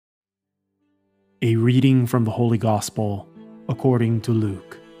A reading from the Holy Gospel according to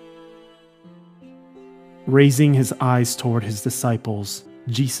Luke. Raising his eyes toward his disciples,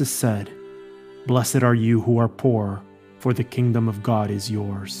 Jesus said, "Blessed are you who are poor, for the kingdom of God is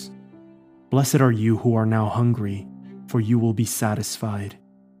yours. Blessed are you who are now hungry, for you will be satisfied.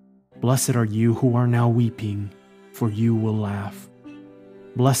 Blessed are you who are now weeping, for you will laugh.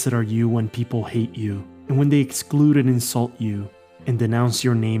 Blessed are you when people hate you, and when they exclude and insult you, and denounce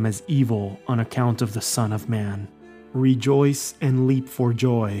your name as evil on account of the Son of Man. Rejoice and leap for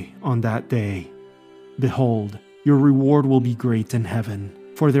joy on that day. Behold, your reward will be great in heaven,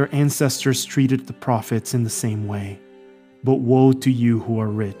 for their ancestors treated the prophets in the same way. But woe to you who are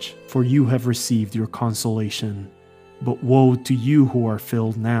rich, for you have received your consolation. But woe to you who are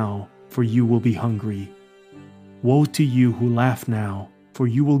filled now, for you will be hungry. Woe to you who laugh now, for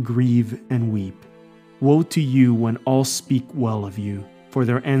you will grieve and weep. Woe to you when all speak well of you, for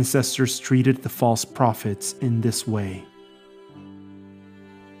their ancestors treated the false prophets in this way."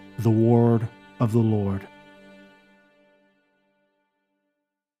 The word of the Lord.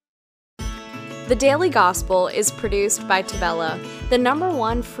 The Daily Gospel is produced by Tabella, the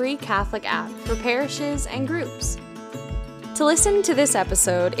 #1 free Catholic app for parishes and groups. To listen to this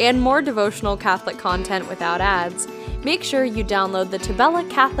episode and more devotional Catholic content without ads, make sure you download the Tabella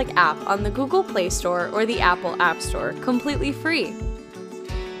Catholic app on the Google Play Store or the Apple App Store completely free.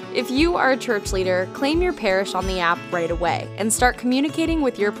 If you are a church leader, claim your parish on the app right away and start communicating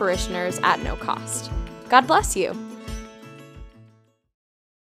with your parishioners at no cost. God bless you.